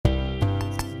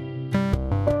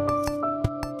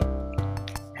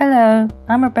Hello,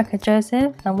 I'm Rebecca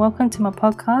Joseph and welcome to my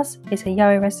podcast, It's a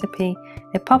Yaoi Recipe,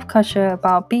 a pop culture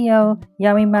about BL,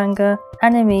 yaoi manga,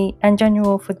 anime and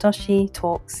general futoshi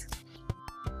talks.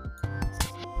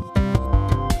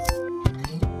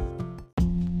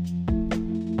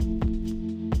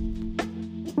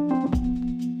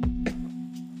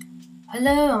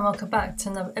 Hello and welcome back to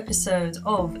another episode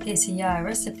of It's a Yaoi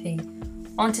Recipe.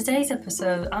 On today's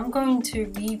episode, I'm going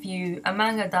to review a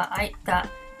manga that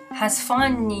has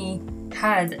finally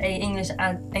had a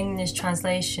English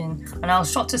translation, and I was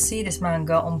shocked to see this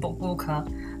manga on Bookwalker.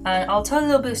 And I'll tell a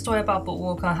little bit of story about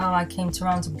Bookwalker and how I came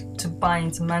around to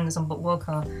buying some mangas on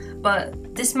Bookwalker.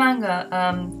 But this manga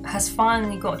has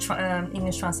finally got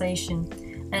English translation,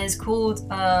 and it's called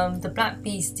The Black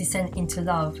Beast Descent into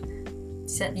Love.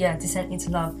 Descent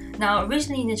into Love. Now,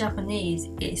 originally in the Japanese,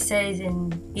 it says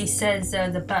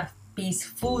the Black Beast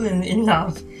fallen in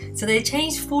love. So they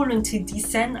changed fallen to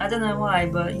descent. I don't know why,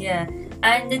 but yeah.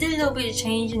 And they did a little bit of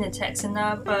change in the text and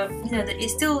that, but you know,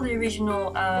 it's still the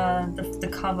original. The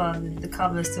cover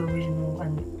is still original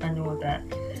and all that.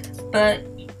 But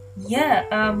yeah,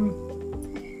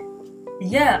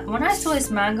 When I saw this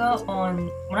manga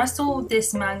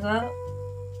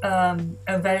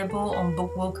available on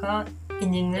Bookwalker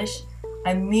in English,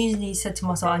 I immediately said to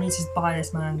myself, I need to buy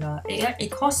this manga.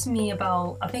 It cost me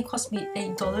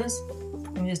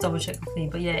 $8. Let me just double check quickly.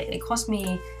 But yeah, it cost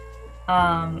me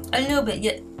a little bit.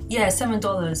 Yeah,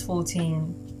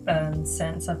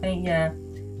 $7.14 I think. Yeah,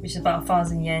 which is about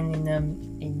 1,000 yen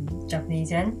in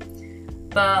Japanese yen.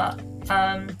 But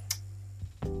I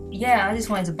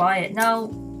just wanted to buy it. Now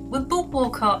with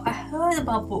Bookwalker, I heard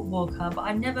about Bookwalker, but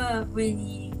I never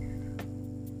really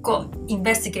got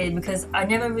investigated because I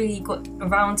never really got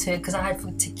around to it because I had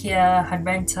Futikia, had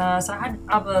Renta, so I had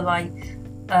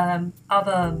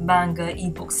other manga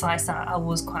ebook sites that I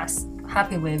was quite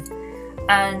happy with.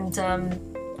 And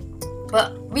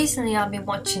but recently I've been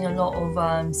watching a lot of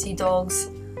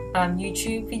Seadog's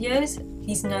YouTube videos.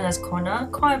 He's known as Connor,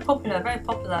 quite popular, very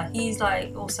popular. He's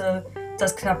like also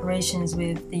does collaborations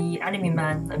with the anime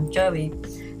man Joey.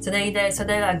 So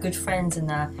they're like good friends in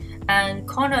that. And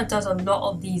Connor does a lot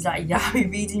of these like yaoi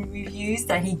reading reviews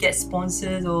that he gets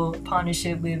sponsored or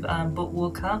partnership with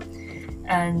Bookwalker.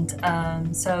 And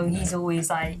so he's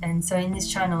always like, and so in his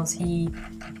channels he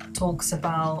talks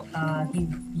about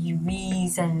he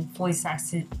reads and voice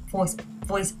acts these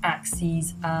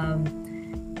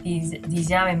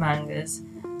yaoi mangas.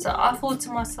 So I thought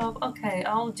to myself, okay,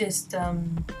 I'll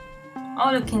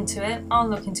look into it. I'll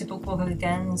look into Bookwalker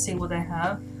again and see what they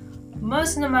have.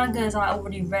 Most of the mangas I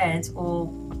already read or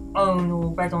own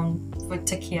or read on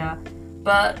Futikia,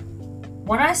 but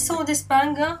when I saw this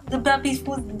manga, The Black Beast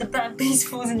Falls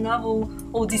in Love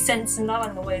or Descents in Love, I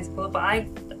don't know what it's called, but I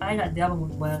like the other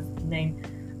name.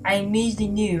 I immediately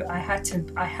knew I have to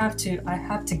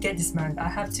get this manga. I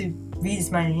have to read this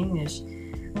manga in English.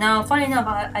 Now, funny enough,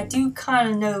 I do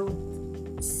kind of know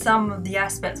some of the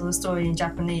aspects of the story in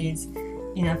Japanese,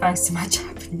 you know, thanks to my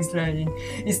Japanese learning.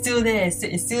 It's still there.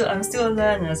 I'm still a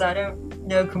learner, so I don't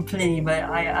know completely, but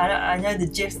I know the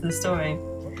gist of the story.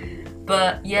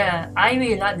 But yeah, I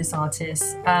really like this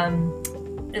artist.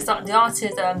 The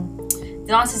artist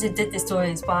who did this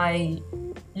story is by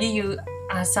Ryu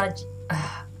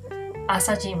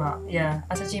Asajima. Yeah,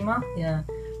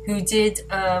 who did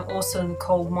also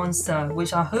Cold Monster,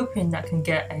 which I'm hoping that can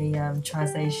get a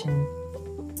translation.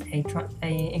 A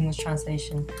English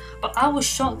translation. But I was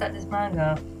shocked that this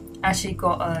manga actually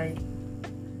got a...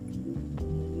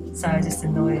 Sorry, just the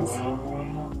noise.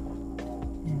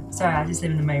 Yeah. Sorry, I just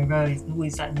live in the main road. It's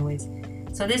always that noise.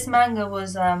 So this manga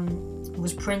was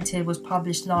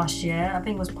published last year. I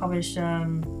think it was published... I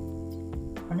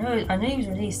know it was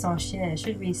released last year. I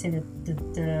should really say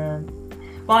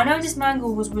Well, I know this manga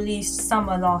was released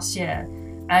summer last year,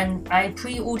 and I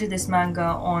pre-ordered this manga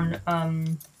on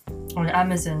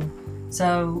Amazon.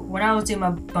 So when I was doing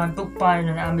my book buying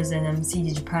on Amazon and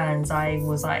CD Japan's, I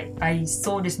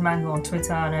saw this manga on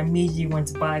Twitter and I immediately wanted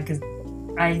to buy it because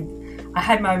I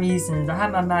had my reasons. I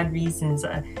had my mad reasons.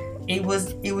 It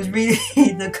was really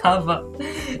the cover.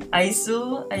 I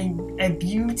saw a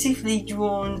beautifully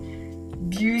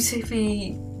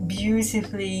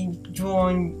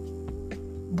drawn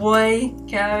boy,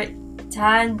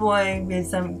 tan boy with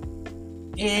some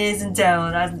ears and tail.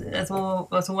 That's all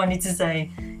I need to say.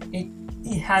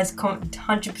 It has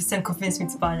 100% convinced me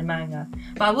to buy the manga.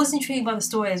 But I was intrigued by the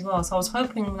story as well, so I was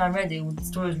hoping when I read it, the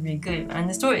story was really good. And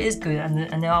the story is good,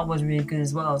 and the art was really good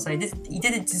as well. So it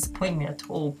didn't disappoint me at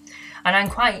all. And I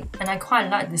quite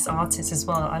like this artist as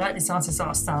well. I like this artist's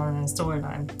art style and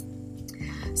storyline.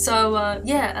 So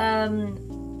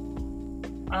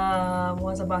what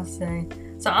was I about to say?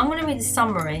 So I'm going to read the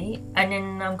summary and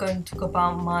then I'm going to talk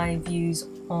about my views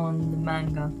on the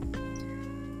manga.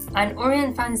 An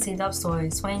Orient fantasy love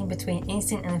story swaying between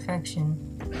instinct and affection.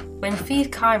 When thief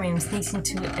Karim sneaks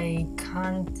into a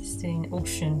clandestine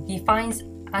auction, he finds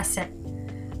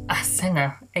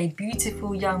Asena, a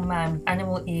beautiful young man with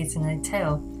animal ears and a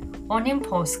tail. On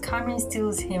impulse, Karim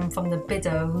steals him from the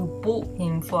bidder who bought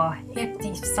him for a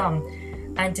hefty sum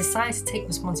and decides to take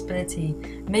responsibility,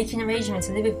 making arrangements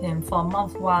to live with him for a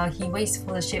month while he waits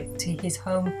for the ship to his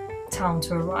hometown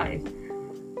to arrive.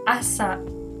 Asena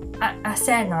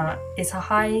is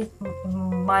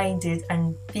high-minded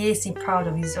and fiercely proud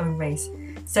of his own race,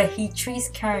 so he treats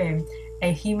Karim,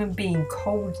 a human being,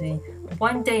 coldly.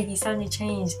 One day he suddenly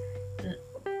changes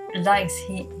like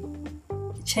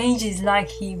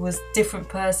he was a different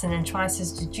person and tries to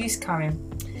seduce Karim.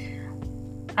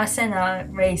 Asena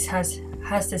race has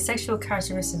the sexual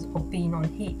characteristics of being on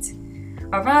heat.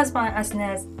 Aroused by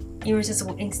Asena's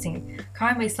irresistible instinct,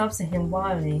 Karim makes love to him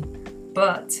wildly,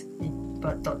 but ...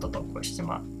 question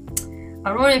mark. An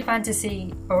Orient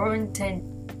fantasy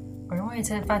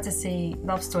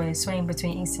love story swaying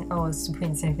between instinct. Oh, it's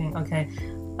between the same thing. Okay.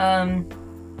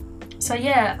 So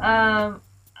yeah.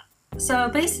 So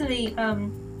basically,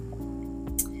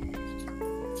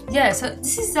 yeah. So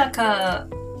this is like a,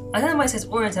 I don't know why it says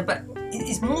Oriental, but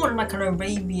it's more like an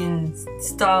Arabian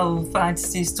style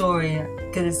fantasy story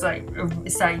because it's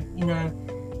like you know,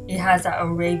 it has that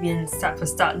Arabian type of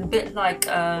style, a bit like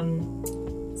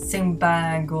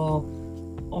Sinbad or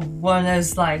one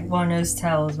of those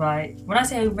tales, right? When I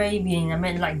say Arabian, I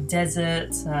meant like desert.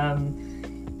 It's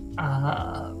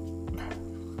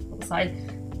like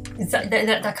it's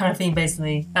that kind of thing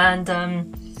basically. And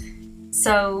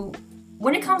so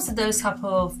when it comes to those type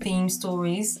of theme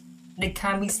stories, they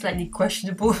can be slightly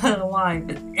questionable. I don't know why,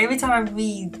 but every time I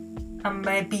read a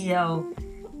BL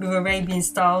with Arabian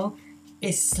style,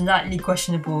 it's slightly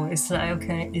questionable. It's like,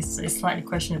 okay, it's slightly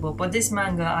questionable. But this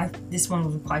manga, this one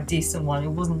was quite a decent one. It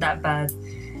wasn't that bad.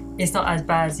 It's not as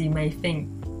bad as you may think.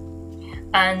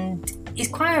 And it's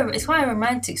quite a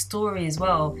romantic story as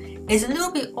well. It's a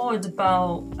little bit odd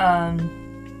about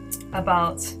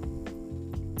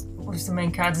what's the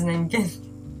main character's name again?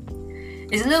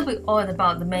 It's a little bit odd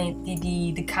about the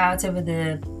character with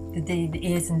the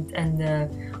ears and the,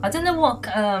 I don't know what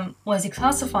is he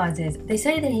classified as. They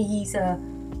say that he's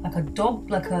like a dog,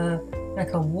 like a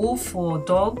wolf or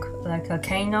dog, like a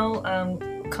canine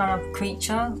kind of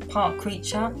creature, part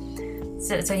creature.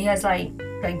 So he has like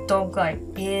dog like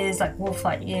ears, like wolf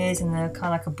like ears, and a kind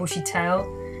of like a bushy tail.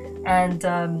 And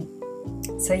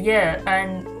so yeah,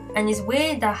 and it's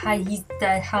weird that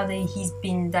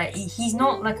he's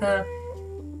not like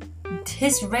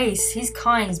his race, his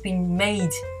kind's been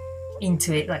made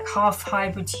into it, like half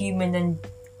hybrid human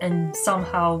and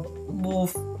somehow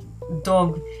wolf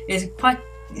dog. It's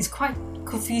quite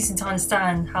confusing to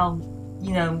understand how,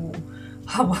 you know,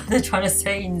 what they're trying to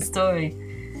say in the story.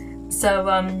 So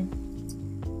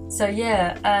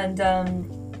yeah, and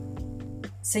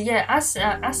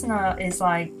Asuna is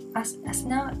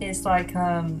like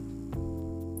kind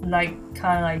of like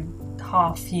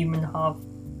half human, half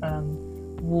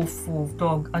wolf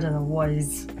dog. I don't know what it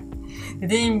is. They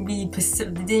didn't really be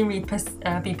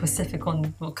specific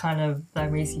on what kind of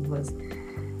race he was.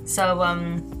 So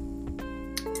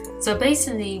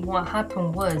basically what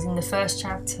happened was, in the first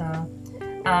chapter,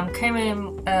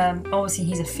 Karim, obviously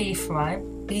he's a thief, right?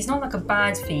 But he's not like a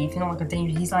bad thief. He's not like a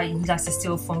dangerous. He likes to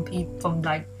steal from people,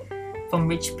 from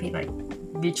rich people, like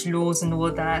rich lords and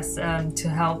all that, to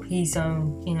help his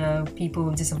own, you know, people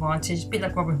with disadvantage. A bit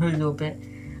like Robin Hood a little bit.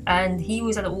 And he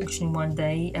was at an auction one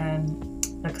day,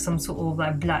 like some sort of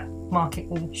like black market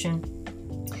auction,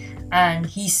 and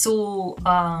he saw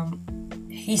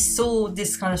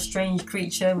this kind of strange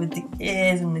creature with the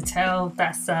ears and the tail.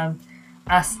 That's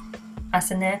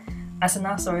Asena,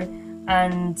 sorry.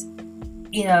 And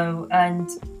you know, and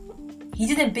he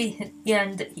didn't beat. Yeah,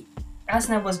 and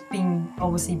Asena was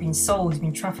obviously being sold,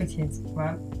 being trafficked,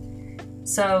 right?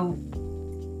 So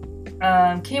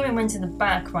Kieran went to the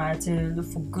back, right, to look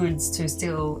for goods to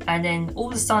steal, and then all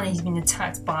of a sudden he's been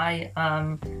attacked by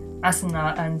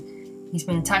Asena, and he's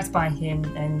been attacked by him,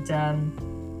 and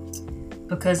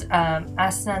because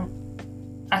Asena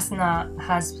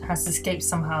has escaped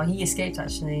somehow. He escaped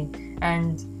actually,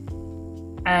 and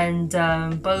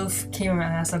both Kieran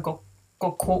and Asena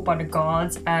got caught by the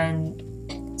guards, and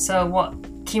so what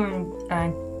Kieran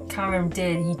and Karim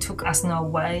did, he took Asena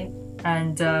away,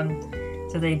 and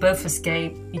so they both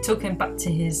escaped. He took him back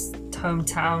to his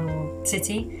hometown or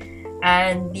city,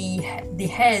 And the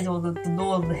head, or the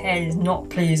lord of the head, is not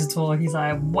pleased at all. He's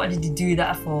like, what did you do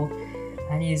that for?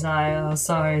 And he's like, oh,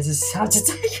 sorry, I just had to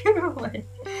take him away.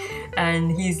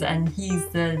 And he's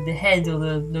the head, or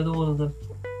the lord of the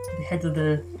head of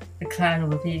the clan of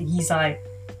the people. He's like,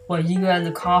 well, you gotta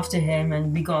look after him,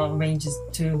 and we gotta arrange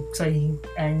to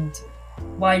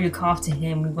while you look after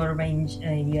him, we gotta arrange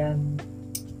a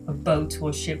boat or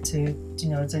a ship to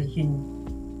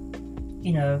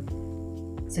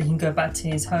so he can go back to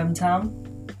his hometown.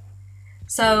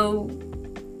 So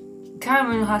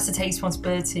Cameron has to take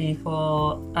responsibility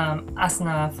for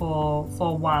Asuna for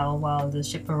a while the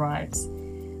ship arrives.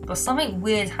 But something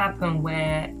weird happened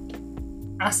where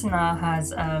Asuna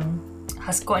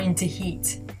has got into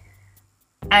heat,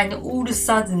 and all of a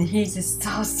sudden he just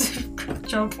starts to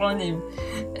jump on him.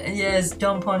 Yes,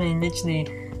 jump on him literally,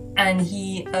 and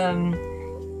he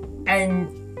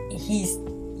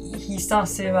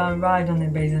starts to ride on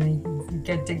him basically. He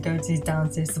gets to go to his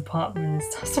downstairs apartment and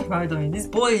starts to ride on him. This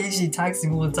boy literally tags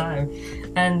him all the time,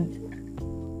 and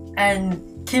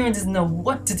Kieran doesn't know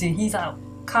what to do. He's like,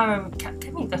 Karen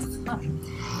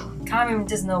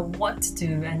doesn't know what to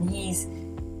do, and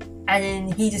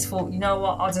then he just thought, you know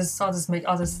what?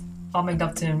 I'll make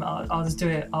love to him. I'll just do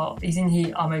it. He's in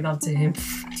heat. I'll make love to him.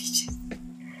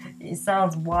 It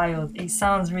sounds wild. It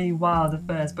sounds really wild at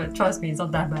first, but trust me, it's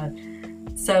not that bad.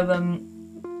 So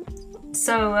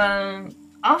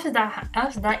after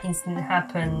that incident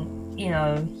happened,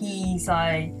 he's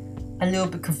like a little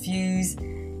bit confused.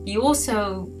 He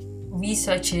also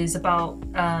researches about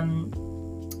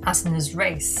Asuna's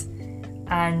race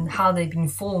and how they've been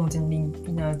formed and been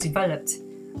developed.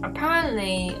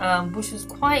 Apparently, which was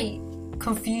quite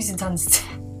confusing to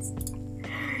understand.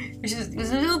 It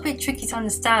was a little bit tricky to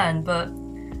understand, but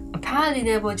apparently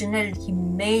they were genetically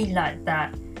made like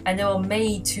that, and they were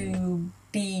made to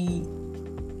be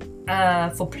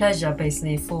for pleasure,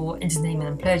 basically for entertainment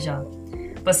and pleasure.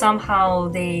 But somehow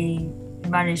they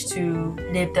managed to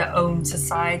live their own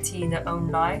society in their own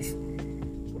life,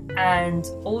 and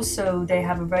also they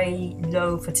have a very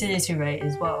low fertility rate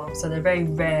as well. So they're very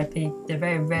rare people. They're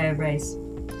very rare race,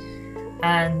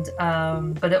 and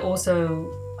but they're also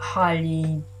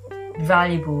highly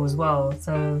valuable as well.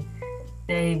 So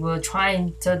they were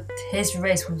trying to.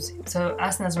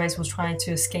 Asuna's race was trying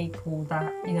to escape all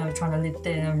that. Trying to live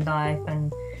their own life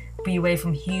and be away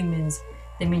from humans.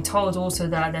 They've been told also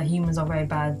that the humans are very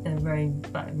bad. They're really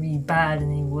bad,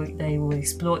 and they will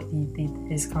exploit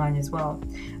this kind as well.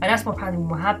 And that's what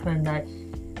happened. That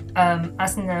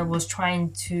Asuna was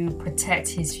trying to protect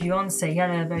his fiance. He had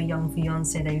a very young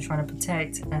fiance that he was trying to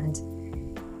protect, and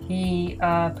he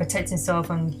protected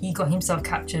himself, and he got himself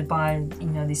captured by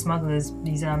these smugglers,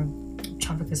 these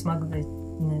trafficker smugglers,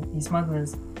 these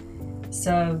smugglers.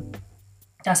 So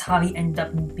that's how he ended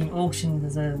up being auctioned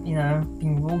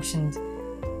being auctioned.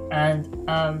 And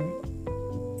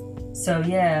so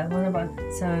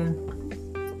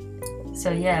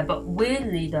but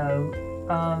weirdly though,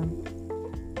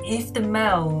 if the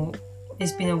male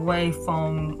has been away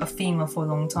from a female for a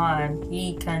long time,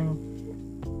 he can,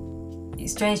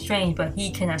 it's strange, but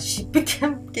he can actually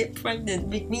get pregnant,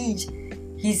 which means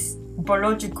he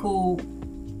biologically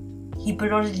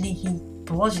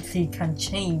can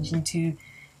change into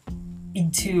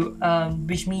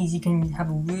which means he can have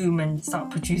a womb and start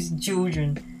producing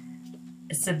children.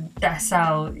 So that's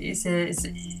how it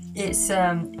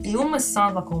almost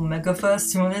sounds like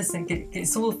Omegaverse, to be honest.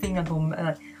 It's sort of thing like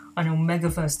an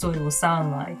Omegaverse story will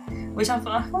sound like. Which I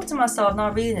thought to myself, now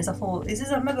reading this, I thought, is this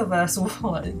a Megaverse or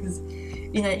what? Because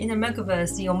in a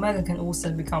Megaverse, the Omega can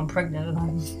also become pregnant.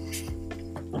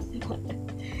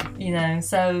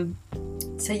 So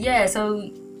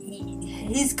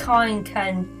his kind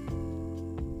can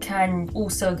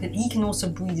also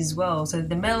breed as well. So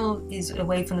the male is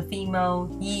away from the female,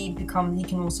 he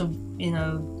can also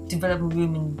develop a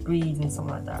womb and breed and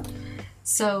something like that.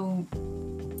 So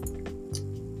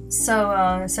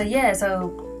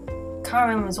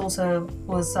Karen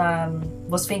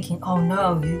was thinking, oh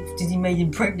no, did he make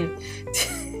him pregnant?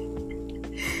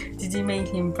 Did he make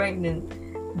him pregnant?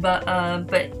 But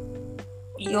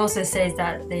he also says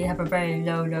that they have a very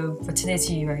low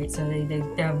fertility rate, so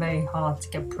they're very hard to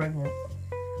get pregnant.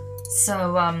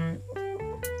 So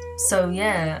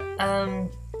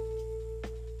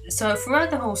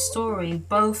throughout the whole story,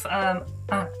 both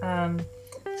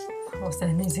what's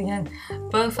their names again?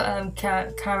 Both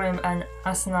Karen and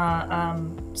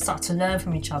Asuna start to learn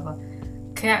from each other.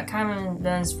 Karen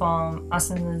learns from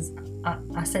Asuna's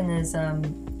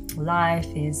life,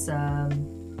 his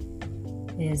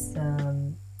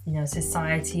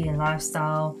society and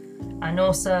lifestyle, and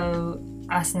also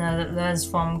Asuna learns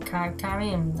from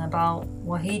Karim about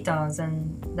what he does,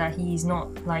 and that he's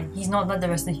not like the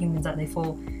rest of the humans that they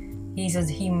thought. He's a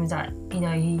human that, you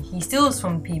know, he steals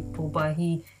from people, but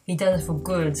he does it for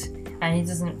good, and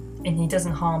he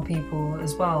doesn't harm people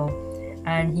as well.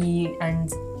 And he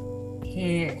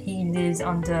lives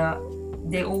under,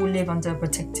 they all live under a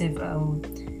protective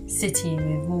city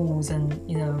with rules, and,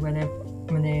 you know,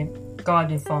 when they're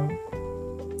guarded from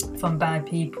bad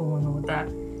people and all that.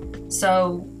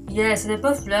 So yeah, so they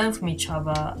both learn from each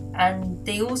other, and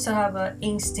they also have an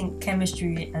instinct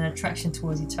chemistry and attraction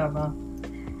towards each other.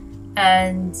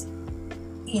 And,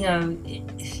 you know,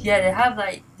 yeah, they have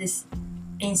like this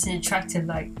instant attractive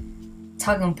like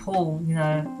tug and pull, you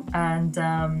know. And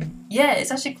yeah,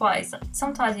 it's actually quite,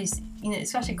 sometimes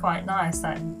it's actually quite nice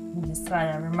that this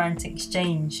kind of romantic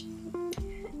exchange.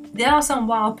 There are some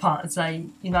wild parts, like,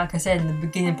 you know, like I said, in the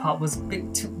beginning part was a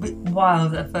bit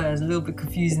wild at first, a little bit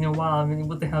confusing and wild. I mean,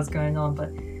 what the hell's going on?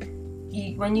 But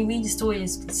when you read the story, you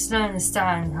slowly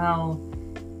understand how,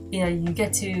 you know, you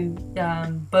get to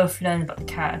both learn about the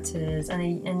characters,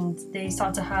 and they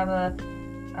start to have a,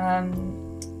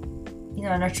 you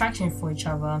know, an attraction for each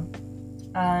other.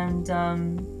 And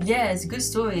yeah, it's a good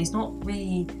story. It's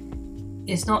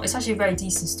actually a very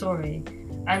decent story.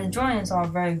 And the drawings are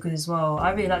very good as well.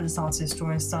 I really like this artist's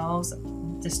drawing styles.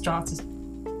 This artist's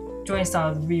drawing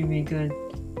style is really, really good.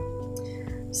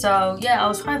 So yeah, I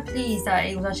was quite pleased that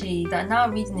it was actually, that now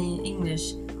reading it in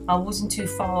English, I wasn't too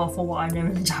far off for what I know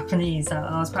in Japanese.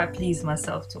 I was quite pleased with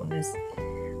myself doing this.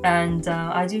 And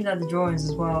I do like the drawings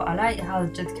as well. I like how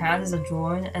the characters are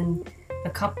drawn, and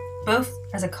both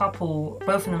as a couple,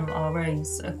 both of them are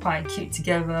quite cute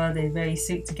together. They very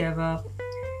suit together.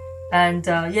 And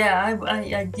yeah,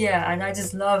 and I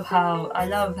just love how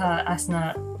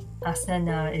Asuna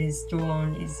is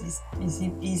drawn.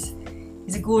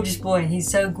 He's a gorgeous boy. He's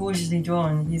so gorgeously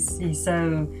drawn. He's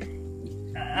so,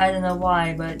 I don't know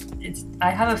why, but I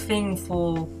have a thing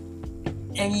for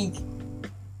any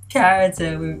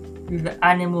character with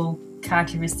animal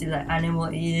characteristic, like animal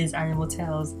ears, animal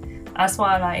tails. That's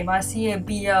why, like, if I see a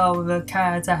BL with a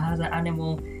character that has an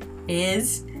animal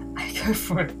ears, I go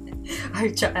for it. I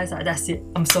was like, that's it,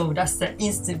 I'm sold. That's the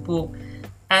instant book.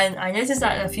 And I noticed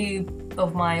that a few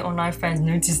of my online friends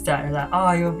noticed that. They're like,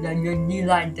 oh, you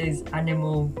like those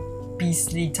animal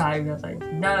beastly type. I was like,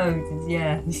 no,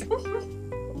 yeah.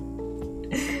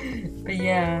 But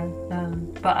yeah,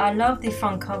 but I love the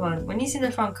front cover. When you see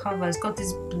the front cover, it's got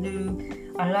this blue.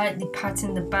 I like the pattern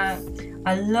in the back.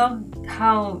 I love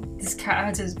how this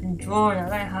character has been drawn. I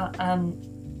like how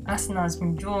Asuna's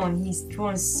been drawn. He's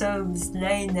drawn so, this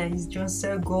lane there, he's drawn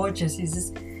so gorgeous. He's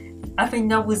just, I think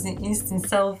that was an instant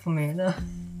sell for me.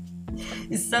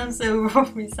 It sounds so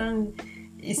wrong.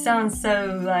 It sounds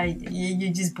so like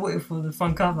you just bought it for the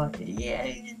front cover. Yeah,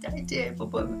 I did,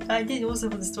 but I did also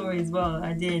for the story as well.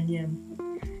 I did, yeah.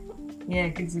 Yeah,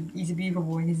 because he's a beautiful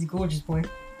boy. He's a gorgeous boy.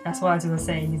 That's what I was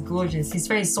saying. He's gorgeous. He's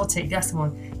very exotic. That's the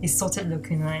one. He's exotic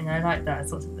looking, right? And I like that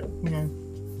exotic look, you know.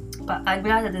 But I'm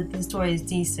glad that the story is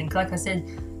decent. Like I said,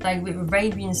 like with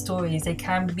Arabian stories, they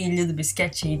can be a little bit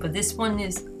sketchy, but this one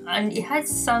is, and it had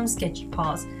some sketchy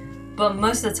parts, but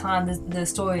most of the time the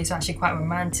story is actually quite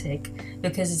romantic,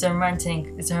 because it's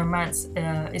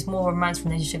more a romance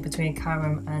relationship between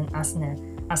Karim and Asuna.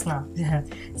 Yeah.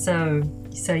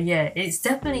 So yeah, it's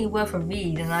definitely worth a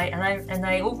read, and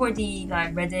I already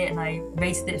like read it and I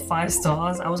rated it 5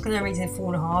 stars. I was gonna rate it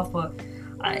 4.5, but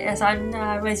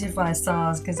I rated 5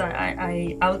 stars because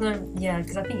I was gonna, yeah,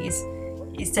 because I think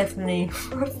it's definitely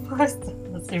 5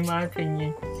 stars in my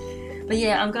opinion. But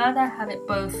yeah, I'm glad I have it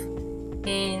both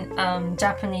in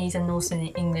Japanese and also in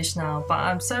English now. But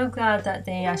I'm so glad that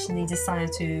they actually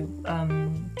decided to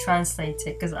translate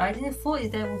it, because I didn't thought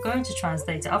they were going to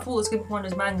translate it. I thought it was going to be one of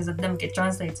those mangas that never get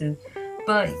translated.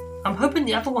 But I'm hoping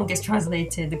the other one gets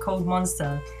translated, The Cold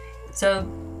Monster. So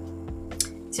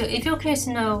if you're curious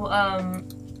to know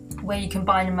where you can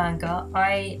buy the manga,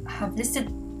 I have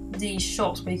listed the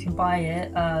shops where you can buy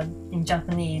it in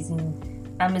Japanese in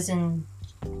Amazon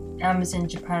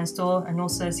Japan store, and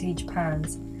also See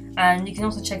Japan's. And you can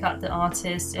also check out the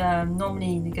artists.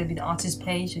 Normally they're going to be the artist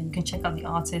page, and you can check out the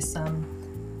artists,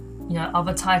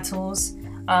 other titles.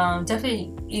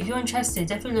 Definitely, if you're interested,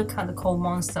 definitely look at The Cold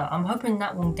Monster. I'm hoping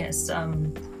that one gets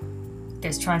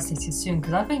translated soon,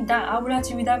 because I think that I would like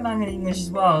to read that manga in English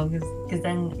as well, because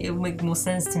then it will make more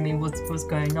sense to me what's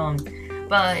going on.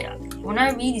 But when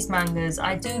I read these mangas,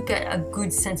 I do get a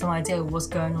good sense of idea of what's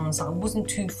going on, so I wasn't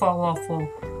too far off for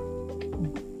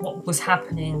what was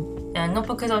happening. And not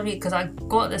because I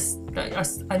got this,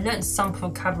 I learned some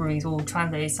vocabularies or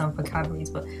translated some vocabularies,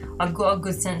 but I got a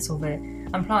good sense of it.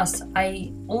 And plus,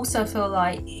 I also feel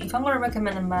like if I'm going to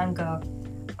recommend a manga,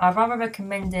 I'd rather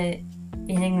recommend it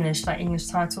in English, like English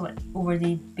title, like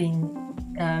already been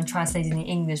translated in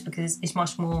English, because it's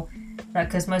much more,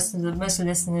 because most of the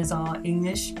listeners are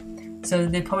English, so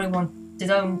they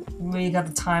don't really have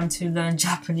the time to learn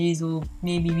Japanese or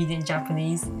maybe read in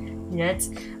Japanese yet.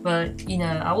 But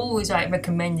I always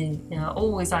recommend it.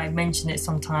 Always mention it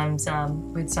sometimes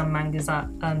with some mangas that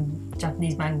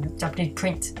Japanese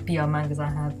print BL mangas I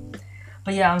have.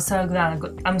 But yeah, I'm so glad.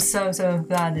 I'm so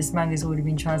glad this manga's already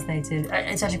been translated.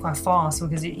 It's actually quite fast,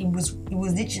 because it was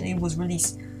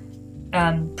released,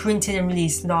 printed and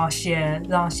released last year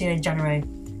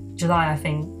July, I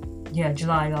think. Yeah,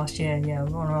 July last year. Yeah,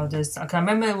 one of those. I can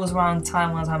remember it was around the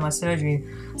time when I had my surgery,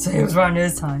 so it was around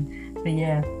this time. But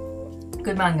yeah,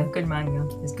 good manga.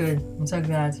 It's good. I'm so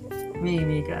glad.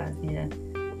 Really glad. Yeah.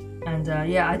 And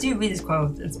I do read this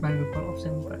manga quite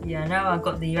often. But yeah, now I've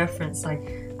got the reference.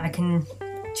 Like, I can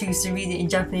choose to read it in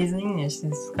Japanese and English.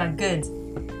 It's quite good,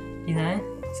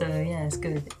 So yeah, it's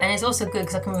good. And it's also good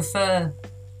because I can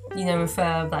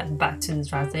refer back to the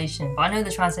translation. But I know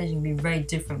the translation can be very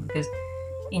different, because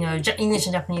English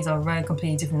and Japanese are very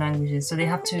completely different languages, so they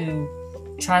have to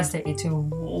translate it to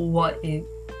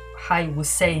how it would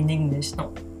say in English,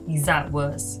 not exact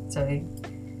words. So,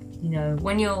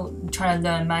 when you're trying to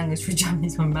learn mangas through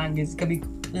Japanese or mangas, it's going to be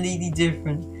completely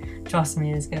different. Trust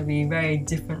me, it's going to be very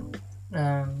different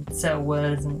set of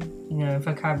words and,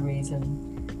 vocabularies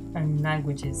and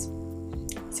languages.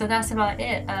 So that's about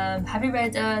it. Have you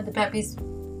read The Blackbeard's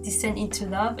Descent into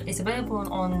Love? It's available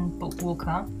on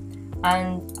BookWalker.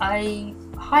 And I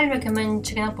highly recommend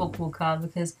checking out BookWalker,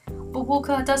 because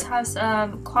BookWalker does have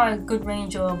quite a good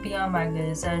range of BL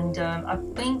mangas, and I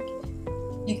think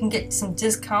you can get some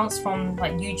discounts from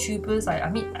like YouTubers, like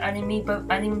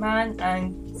Anime Man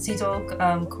and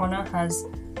Seadog Corner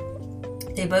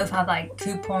they both have like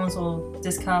coupons or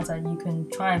discounts that you can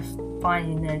try and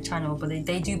find in their channel, but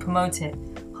they do promote it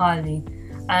highly.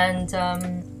 And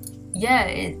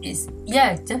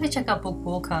definitely check out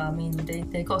BookWalker. I mean,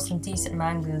 they got some decent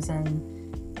mangas, and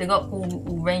they got all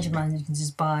range of mangas you can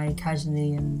just buy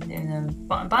casually, and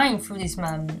buying through this is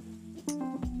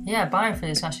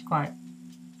actually quite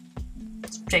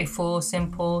straightforward,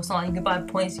 simple. It's not like you can buy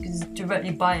points; you can just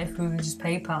directly buy it through just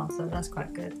PayPal, so that's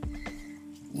quite good.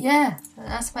 Yeah,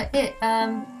 that's about it.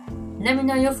 Let me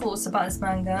know your thoughts about this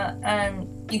manga, and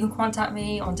you can contact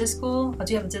me on Discord. I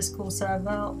do have a Discord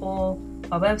server, or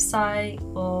my website,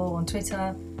 or on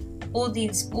Twitter. All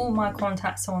my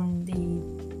contacts on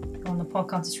the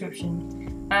podcast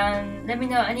description. And let me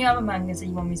know any other mangas that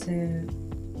you want me to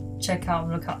check out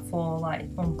and look up for, like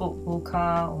on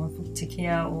BookWalker or on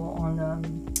Tikia or on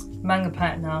Manga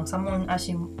Planet now. Because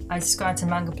I subscribe to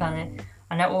Manga Planet,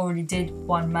 and I already did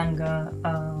one manga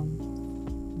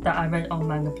that I read on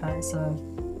Manga Planet.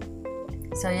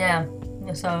 So yeah.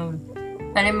 So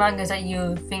any mangas that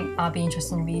you think I'll be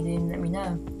interested in reading, let me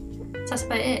know. So that's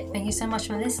about it. Thank you so much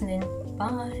for listening.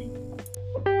 Bye.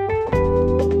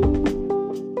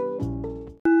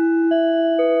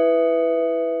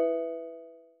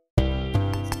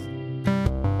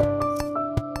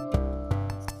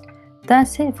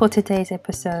 That's it for today's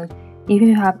episode. If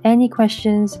you have any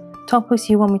questions, topics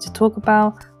you want me to talk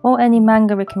about, or any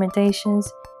manga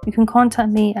recommendations, you can contact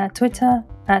me at Twitter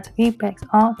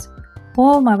 @RebexArt,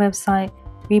 or my website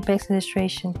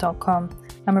rebexillustration.com.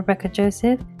 I'm Rebecca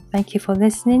Joseph. Thank you for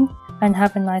listening, and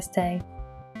have a nice day.